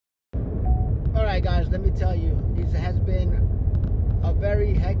Alright guys, let me tell you, this has been a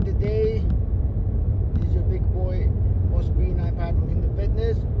very hectic day. This is your big boy, Osprey 95 from Kingdom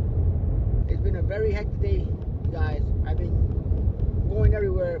Fitness. It's been a very hectic day, you guys. I've been going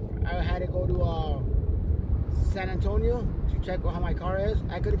everywhere. I had to go to San Antonio to check how my car is.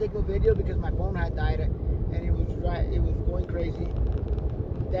 I couldn't take no video because my phone had died and it was going crazy.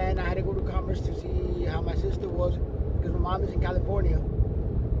 Then I had to go to Commerce to see how my sister was because my mom is in California.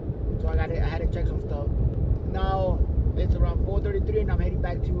 So I had to check some stuff. Now it's around 4:33 and I'm heading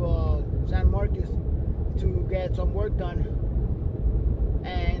back to San Marcos to get some work done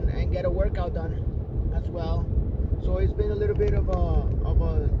and get a workout done as well. So it's been a little bit of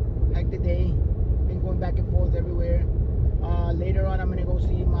a hectic day. Been going back and forth everywhere. Later on I'm gonna go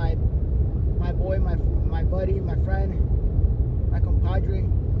see my boy, my buddy, my friend, my compadre,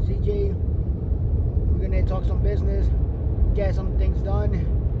 CJ. We're gonna talk some business, get some things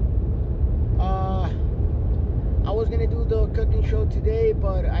done. I was gonna do the cooking show today,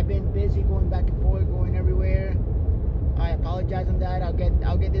 but I've been busy going back and forth, going everywhere. I apologize on that. I'll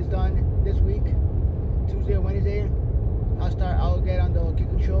get this done this week, Tuesday or Wednesday. I'll get on the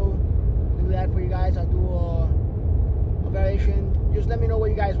cooking show, do that for you guys. I'll do a variation. Just let me know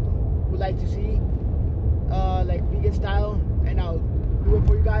what you guys would like to see, like vegan style, and I'll do it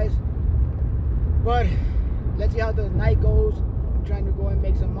for you guys. But let's see how the night goes. I'm trying to go and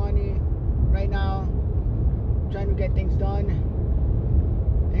make some money right now, trying to get things done,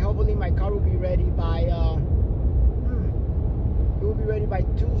 and hopefully my car will be ready by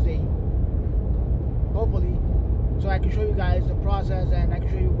Tuesday, hopefully, so I can show you guys the process and I can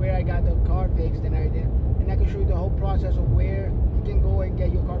show you where I got the car fixed and everything, and I can show you the whole process of where you can go and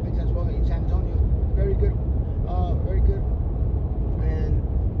get your car fixed as well in San Antonio. Very good and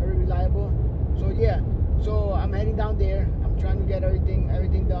very reliable. So yeah, so I'm heading down there. I'm trying to get everything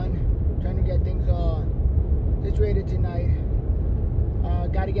done, trying to get things situated tonight.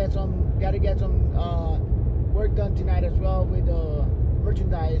 Gotta get some work done tonight as well with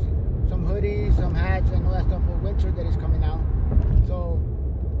merchandise, some hoodies, some hats, and all that stuff for winter that is coming out. So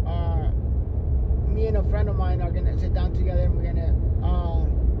me and a friend of mine are gonna sit down together and we're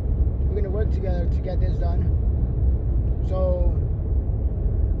gonna work together to get this done. So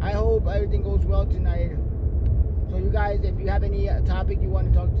I hope everything goes well tonight. So you guys, if you have any topic you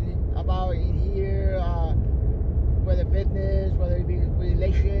want to talk about in here, whether fitness, whether it be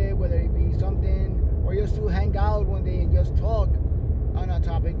relationship, whether it be something, or just to hang out one day and just talk on a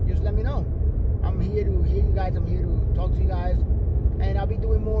topic, just let me know. I'm here to hear you guys. I'm here to talk to you guys. And I'll be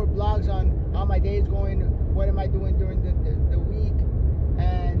doing more blogs on how my day is going, what am I doing during the week,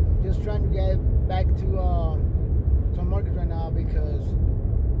 and just trying to get back to some markets right now because,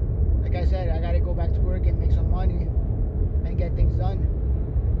 like I said, I got to go back to work and make some money and get things done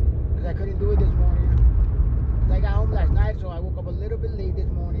because I couldn't do it this morning. I got home last night, so I woke up a little bit late this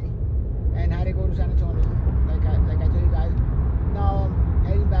morning and had to go to San Antonio, like I told you guys. Now I'm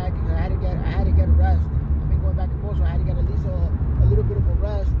heading back because I had to get a rest. I've been going back and forth, so I had to get at least a little bit of a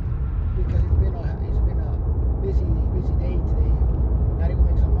rest because it's been a busy day today. Gotta go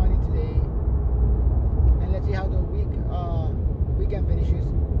make some money today, and let's see how the weekend finishes.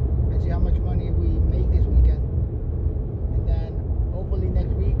 Let's see how much money we make this weekend, and then hopefully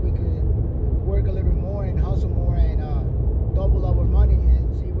next week we could work a little bit more and hustle more and double our money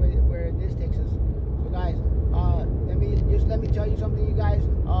and see where this takes us. So guys, let me tell you something, you guys.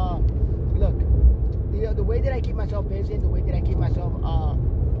 Look, the way that I keep myself busy and the way that I keep myself on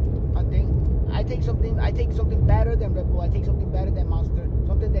thing, I take something better than Red Bull. I take something better than Monster.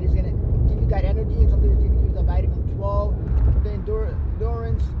 Something that is gonna give you that energy and something that's gonna give you the vitamin 12, the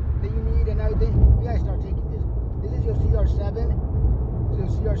endurance that you need and everything. You guys start taking this. This is your CR7.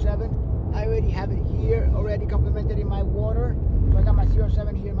 I already have it here, already complemented in my water. So I got my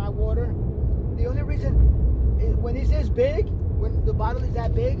CR7 here in my water. The only reason is when it says big, when the bottle is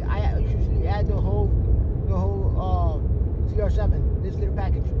that big, I usually add the whole CR7, this little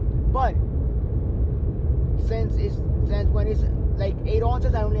package. But since when it's like 8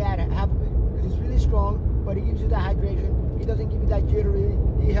 ounces, I only add half of it because it's really strong. But it gives you that hydration. It doesn't give you that jittery.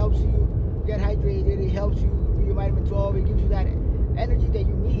 It helps you get hydrated. It helps you with your vitamin 12. It gives you that energy that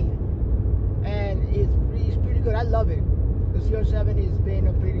you need, and it's pretty good. I love it. The CR7 has been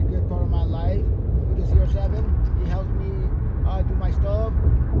a pretty good part of my life. With the CR7, it helps me do my stuff.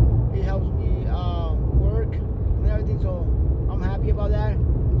 It helps me work and everything. So I'm happy about that.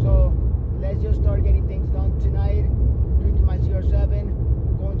 So let's just start getting things done tonight. Drinking my CR7.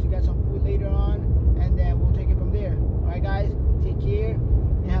 We're going to get some food later on, and then we'll take it from there. All right, guys. Take care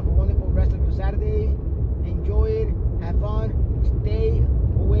and have a wonderful rest of your Saturday. Enjoy it. Have fun. Stay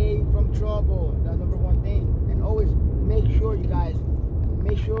away from trouble.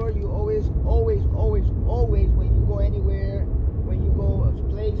 sure you always, when you go anywhere, when you go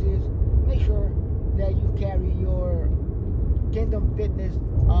places, make sure that you carry your Kingdom Fitness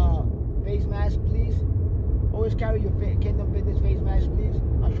face mask, please. Always carry your Kingdom Fitness face mask, please.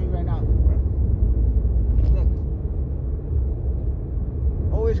 I'll show you right now. Look.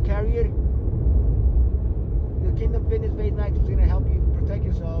 Always carry it. The Kingdom Fitness face mask is gonna help you protect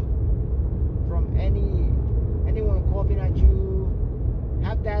yourself from anyone coughing at you.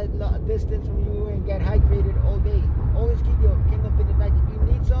 Have that distance from you and get hydrated all day. Always keep your Kingdom Fitness mask. If you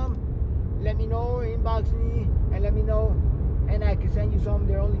need some, let me know. Inbox me and let me know, and I can send you some.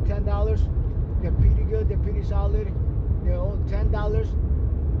 They're only $10. They're pretty good. They're pretty solid. They're all $10.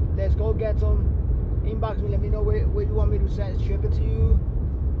 Let's go get some. Inbox me. Let me know where you want me to ship it to you.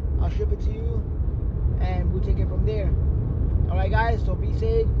 I'll ship it to you, and we'll take it from there. All right, guys. So be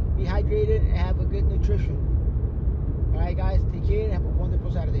safe, be hydrated, and have a good nutrition. All right, guys. Take care and have a